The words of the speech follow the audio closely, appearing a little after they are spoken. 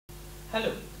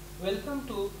Hello, welcome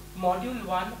to Module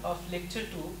 1 of Lecture 2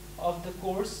 of the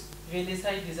course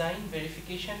VLSI Design,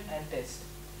 Verification and Test.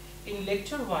 In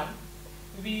Lecture 1,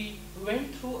 we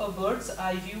went through a bird's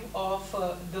eye view of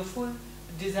the full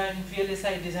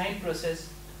VLSI design process.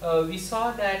 We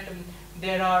saw that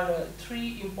there are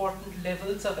three important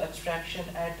levels of abstraction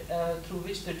through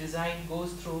which the design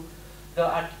goes through: the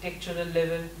architectural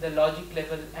level, the logic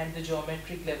level and the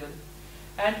geometric level.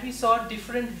 And we saw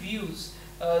different views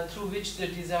through which the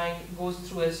design goes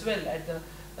through as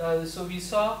well. So we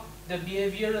saw the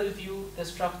behavioral view, the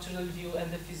structural view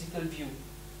and the physical view.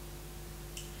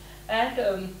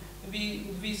 And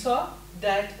we saw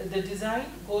that the design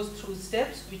goes through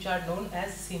steps which are known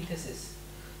as synthesis.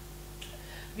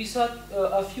 We saw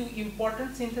a few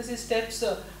important synthesis steps: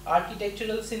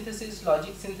 architectural synthesis,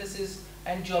 logic synthesis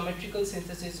and geometrical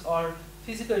synthesis or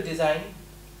physical design.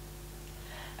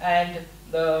 And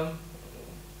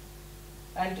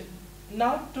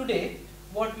now today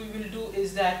what we will do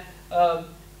is that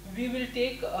we will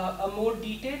take a more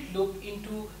detailed look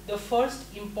into the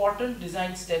first important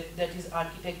design step, that is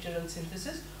architectural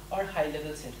synthesis or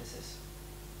high-level synthesis.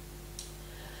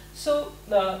 So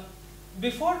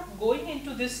before going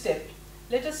into this step,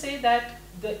 let us say that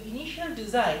the initial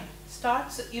design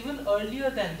starts even earlier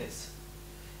than this.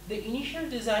 The initial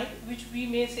design, which we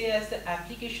may say as the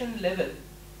application level,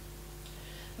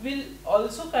 will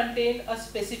also contain a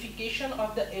specification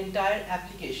of the entire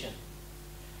application.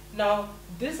 Now,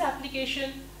 this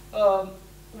application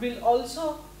will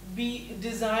also be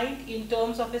designed in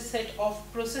terms of a set of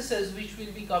processes which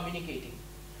will be communicating.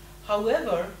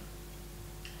 However,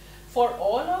 for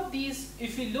all of these,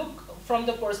 if we look from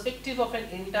the perspective of an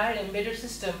entire embedded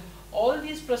system, all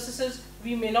these processes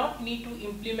we may not need to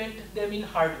implement them in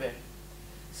hardware.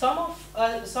 Some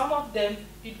of them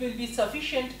it will be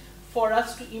sufficient for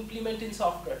us to implement in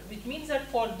software, which means that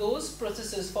for those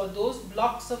processes, for those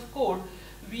blocks of code,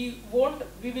 we will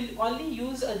only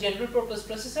use a general purpose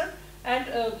processor and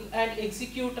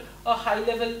execute a high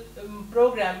level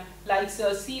program like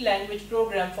a C language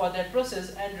program for that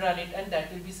process and run it, and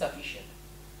that will be sufficient.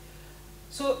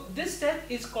 So this step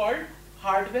is called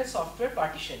hardware software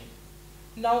partitioning.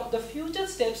 Now the future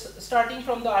steps, starting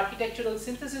from the architectural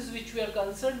synthesis which we are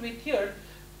concerned with here,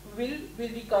 will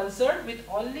be concerned with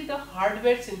only the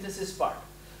hardware synthesis part.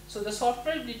 So the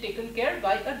software will be taken care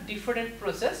by a different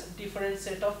process, different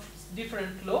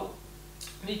flow,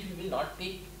 which we will not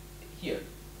take here.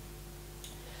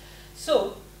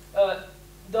 So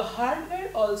the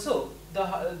hardware also,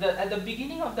 at the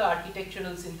beginning of the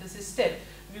architectural synthesis step,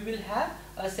 we will have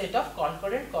a set of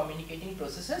concurrent communicating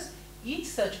processes. Each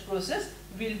such process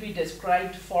will be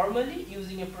described formally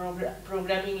using a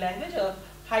programming language, a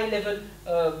high-level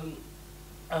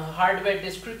hardware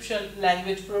description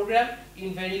language program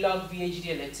in Verilog,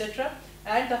 VHDL, etc.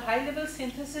 And the high-level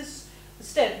synthesis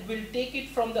step will take it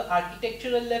from the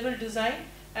architectural level design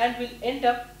and will end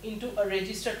up into a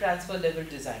register transfer level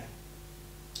design.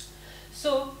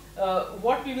 So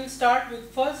what we will start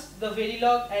with, first the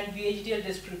Verilog and VHDL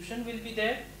description will be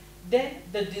there. Then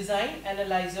the design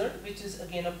analyzer, which is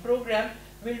again a program,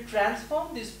 will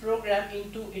transform this program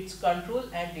into its control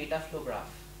and data flow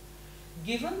graph.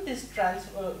 Given this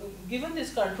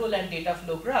control and data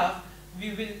flow graph,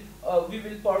 we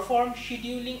will perform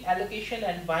scheduling, allocation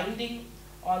and binding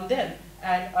on them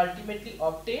and ultimately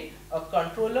obtain a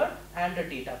controller and a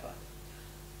data path.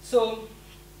 So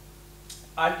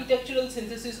architectural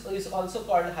synthesis is also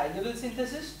called high-level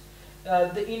synthesis.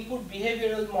 The input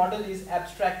behavioral model is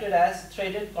abstracted as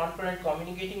threaded concurrent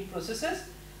communicating processes.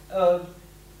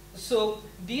 So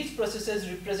these processes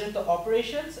represent the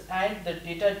operations and the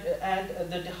data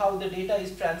and how the data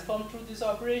is transformed through these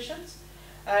operations.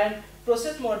 And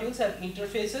process modules have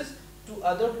interfaces to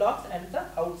other blocks and the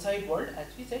outside world, as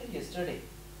we said yesterday.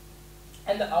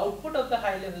 And the output of the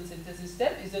high-level synthesis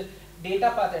step is a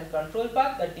data path and control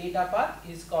path. The data path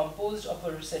is composed of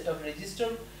a set of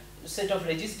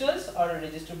registers or a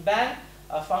register bank,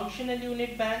 a functional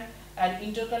unit bank, and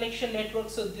interconnection network.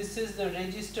 So this is the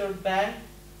register bank.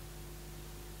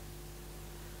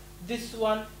 This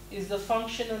one is the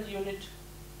functional unit.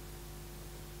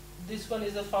 This one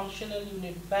is the functional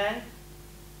unit bank.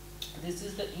 This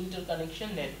is the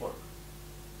interconnection network.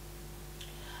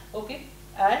 Okay,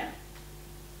 and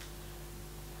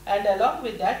along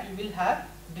with that we will have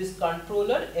this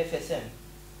controller FSM,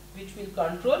 which will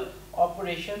control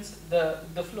operations,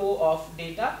 the flow of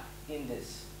data in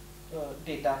this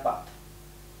data path.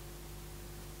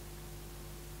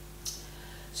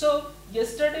 So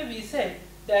yesterday we said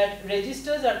that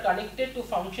registers are connected to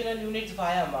functional units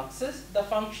via muxes. The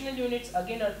functional units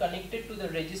again are connected to the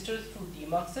registers through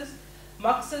demuxes.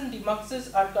 mux and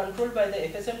demuxes are controlled by the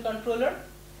FSM controller,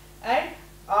 and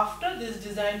after this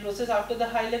design process, after the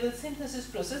high level synthesis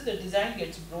process, the design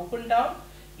gets broken down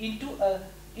into a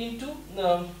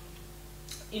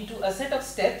set of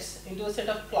steps, into a set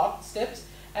of clock steps,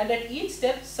 and at each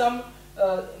step some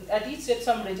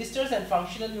registers and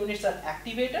functional units are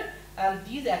activated, and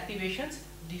these activations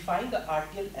define the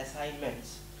RTL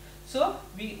assignments. So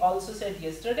we also said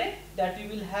yesterday that we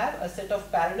will have a set of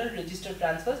parallel register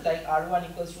transfers like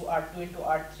R1 equals to R2 into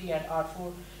R3 and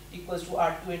R4 equals to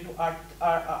R2 into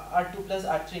R2 plus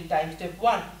R3 in time step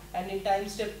 1, and in time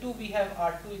step 2 we have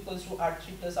R2 equals to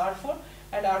R3 plus R4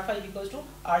 and R5 equals to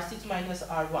R6 minus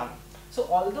R1. So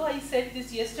although I said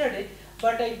this yesterday,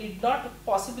 but I did not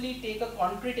possibly take a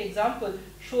concrete example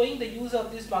showing the use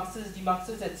of these muxes,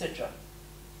 demuxes, etc.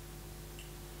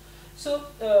 So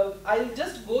I'll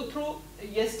just go through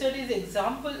yesterday's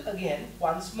example again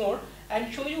once more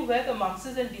and show you where the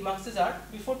muxes and demuxes are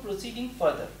before proceeding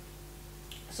further.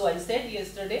 So I said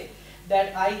yesterday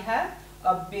that I have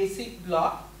a basic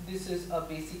block. This is a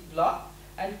basic block,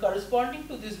 and corresponding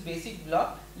to this basic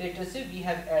block, let us say we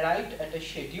have arrived at a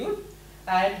schedule,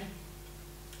 and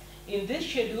in this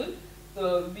schedule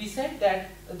we said that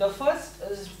the first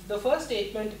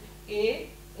statement A.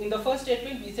 In the first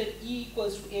statement we said E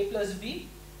equals to A plus B,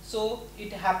 so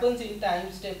it happens in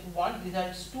time step 1. This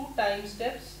has two time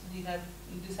steps.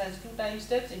 This has two time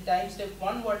steps. In time step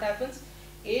 1 what happens?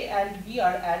 A and B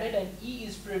are added and E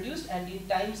is produced, and in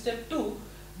time step 2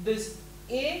 this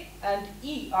A and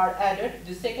E are added.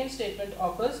 The second statement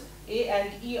occurs, A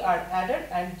and E are added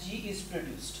and G is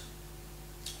produced.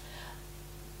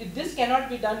 This cannot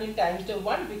be done in time step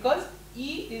 1 because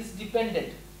E is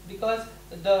dependent, because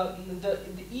the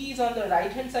E is on the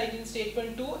right hand side in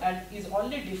statement 2 and is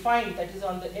only defined, that is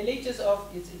on the LHS of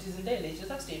it is in the LHS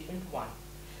of statement 1.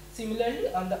 Similarly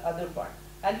on the other part,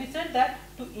 and we said that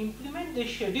to implement the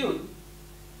schedule,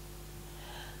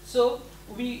 so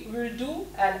we will do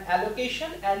an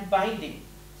allocation and binding.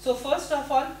 So first of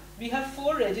all we have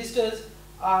four registers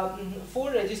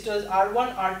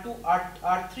R1, R2,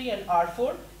 R3 and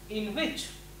R4, in which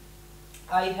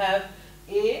I have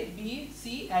A, B,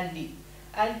 C and D.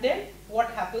 And then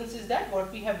what happens is that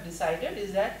what we have decided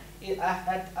is that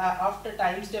after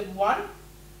time step 1,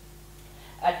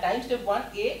 at time step 1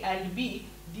 A and B,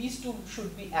 these two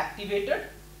should be activated.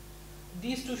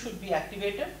 These two should be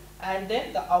activated, and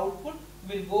then the output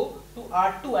will go to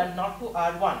R2 and not to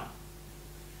R1.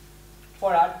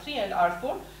 For R3 and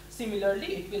R4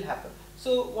 similarly it will happen.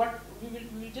 So what we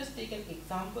will just take an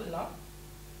example now.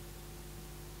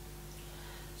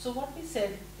 So what we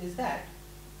said is that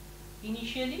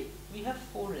initially we have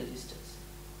four registers.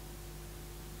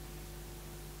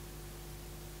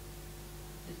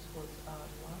 This was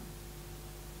R1,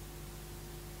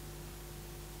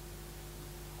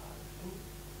 R2,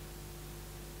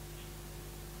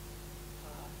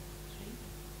 R3 and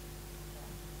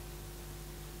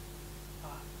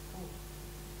R4.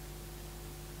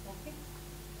 Okay,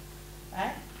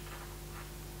 and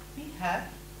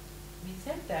we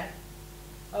said that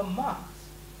a mux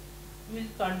will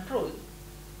control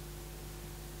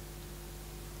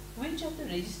which of the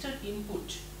registered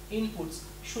inputs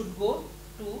should go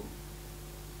to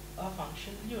a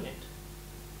functional unit.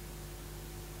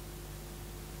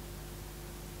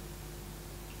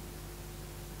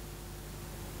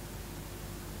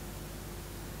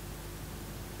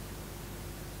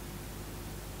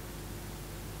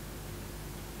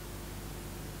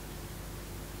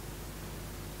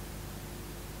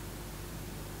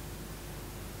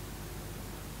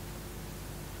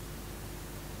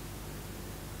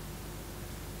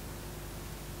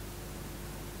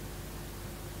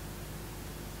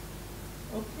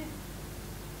 Okay,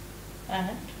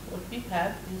 and what we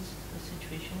have is a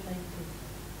situation like this.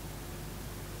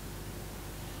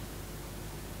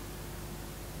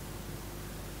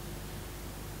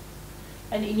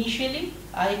 And initially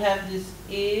I have this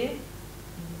A,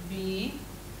 B,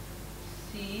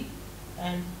 C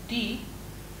and D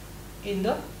in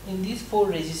these four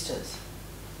registers,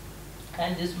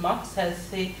 and this mux has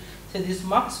this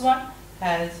mux one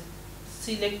has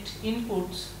select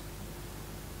inputs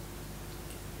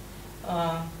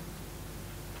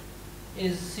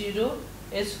is 0,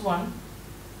 S1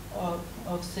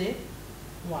 of say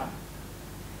 1,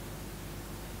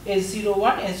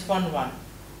 S01, S1, 1,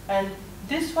 and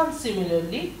this one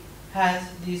similarly has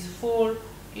these four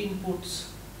inputs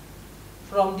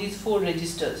from these four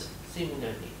registers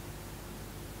similarly.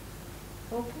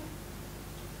 Okay,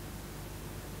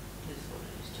 these four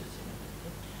registers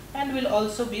similarly, and will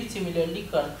also be similarly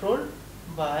controlled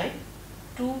by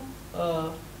two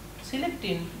select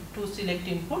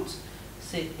inputs,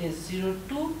 say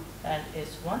S02 and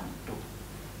S12.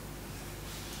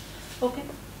 Okay.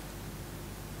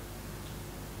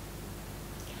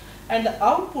 And the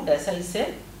output, as I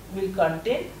said, will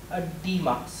contain a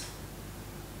demux.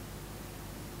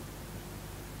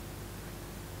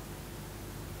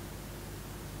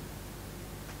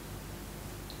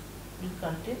 Will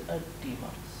contain a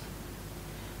demux,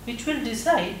 which will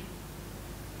decide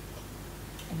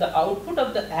the output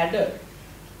of the adder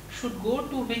should go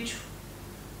to which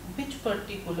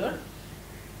particular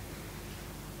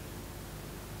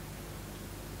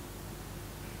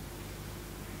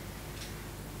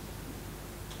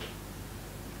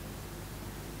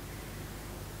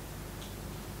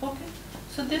okay.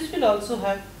 So this will also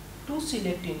have two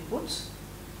select inputs,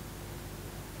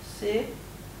 say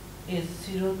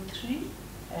S03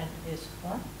 and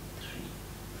S13,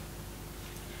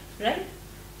 right?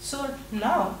 So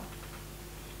now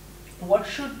what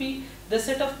should be the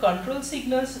set of control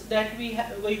signals that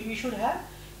we should have?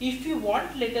 If you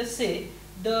want, let us say,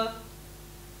 the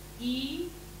E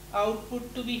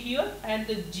output to be here and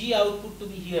the G output to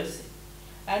be here, say.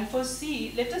 And for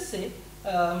C, let us say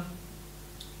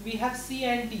we have C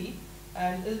and D,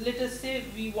 and let us say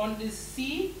we want this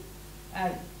C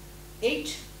and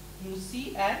H,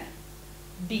 C and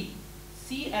D,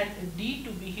 C and D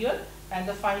to be here, and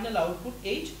the final output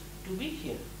H to be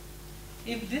here.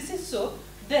 If this is so,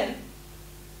 then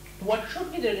what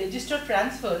should be the register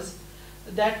transfers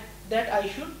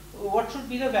what should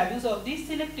be the values of these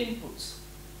select inputs?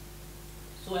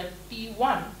 So at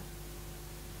T1,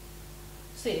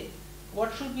 say,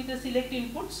 what should be the select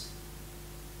inputs?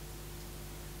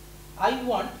 I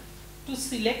want to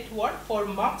select what? For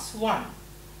mux 1,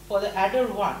 for the adder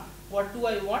 1, what do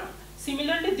I want?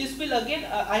 Similarly, this will again,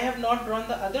 I have not drawn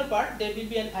the other part, there will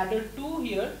be an adder 2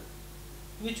 here,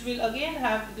 which will again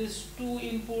have these 2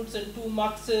 inputs and 2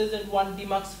 muxes and 1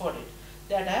 demux for it,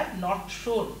 that I have not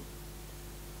shown.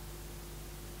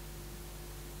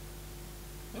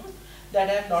 That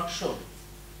I have not shown.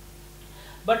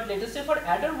 But let us say for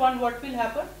adder 1, what will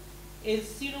happen?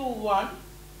 Is 01,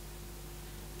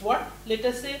 what? Let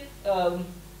us say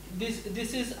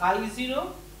this is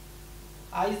I0,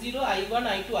 I1,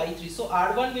 I2, I3. So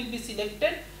R1 will be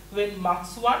selected when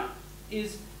mux 1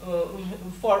 is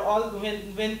for all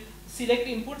when select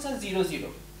inputs are 0, 0.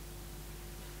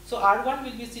 So R1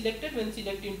 will be selected when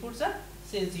select inputs are,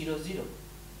 say, 0, 0.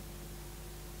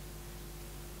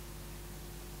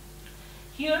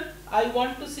 Here I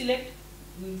want to select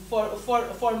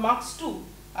for mux 2,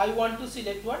 I want to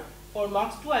select what? For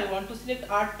mux 2 I want to select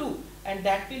R2, and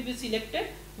that will be selected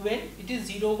when it is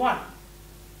 0, 1.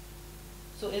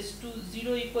 So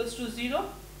S20 equals to 0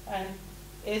 and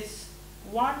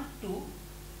S12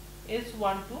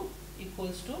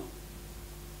 equals to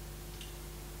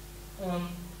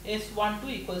S12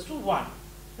 equals to 1,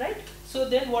 right? So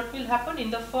then what will happen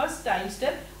in the first time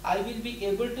step? I will be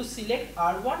able to select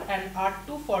R1 and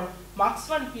R2. For mux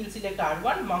 1 will select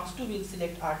R1, mux 2 will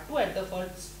select R2 at the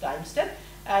first time step,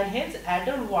 and hence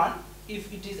adder 1,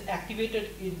 if it is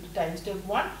activated in time step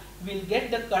 1, will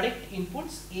get the correct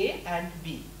inputs A and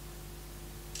B.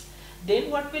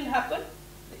 Then what will happen?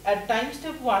 At time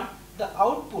step 1, the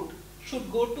output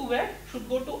should go to where? Should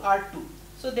go to R2.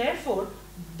 So therefore,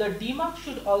 the demux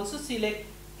should also select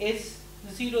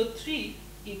S03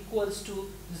 equals to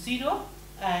 0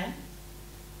 and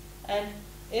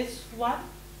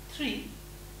S13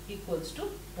 equals to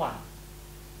 1.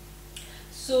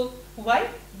 So why?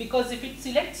 Because if it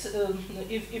selects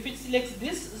if it selects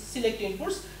this select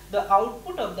inputs, the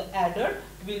output of the adder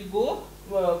will go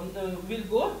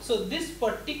so this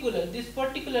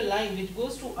particular line which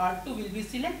goes to R2 will be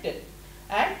selected,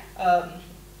 and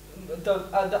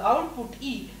the output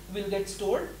E will get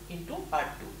stored into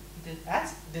R2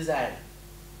 as desired.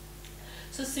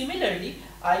 So similarly,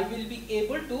 I will be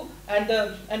able to,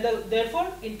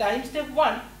 therefore in time step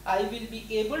 1 I will be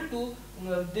able to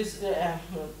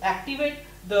activate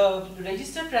the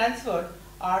register transfer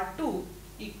R2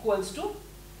 equals to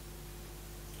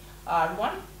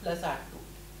R1 plus R2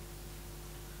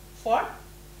 for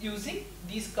using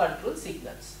these control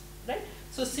signals, right?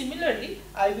 So similarly,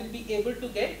 I will be able to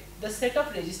get the set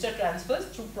of register transfers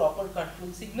through proper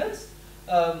control signals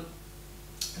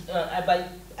by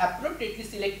appropriately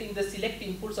selecting the select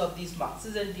inputs of these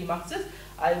muxes and demuxes.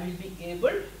 I will be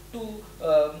able to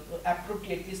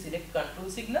appropriately select control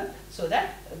signal so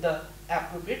that the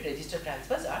appropriate register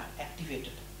transfers are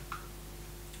activated.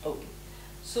 Okay,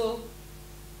 so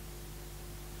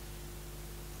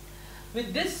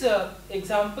with this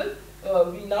example,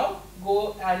 we now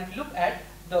go and look at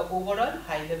the overall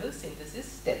high-level synthesis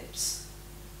steps.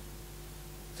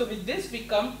 So with this we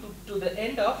come to the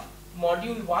end of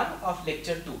module 1 of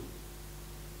lecture 2.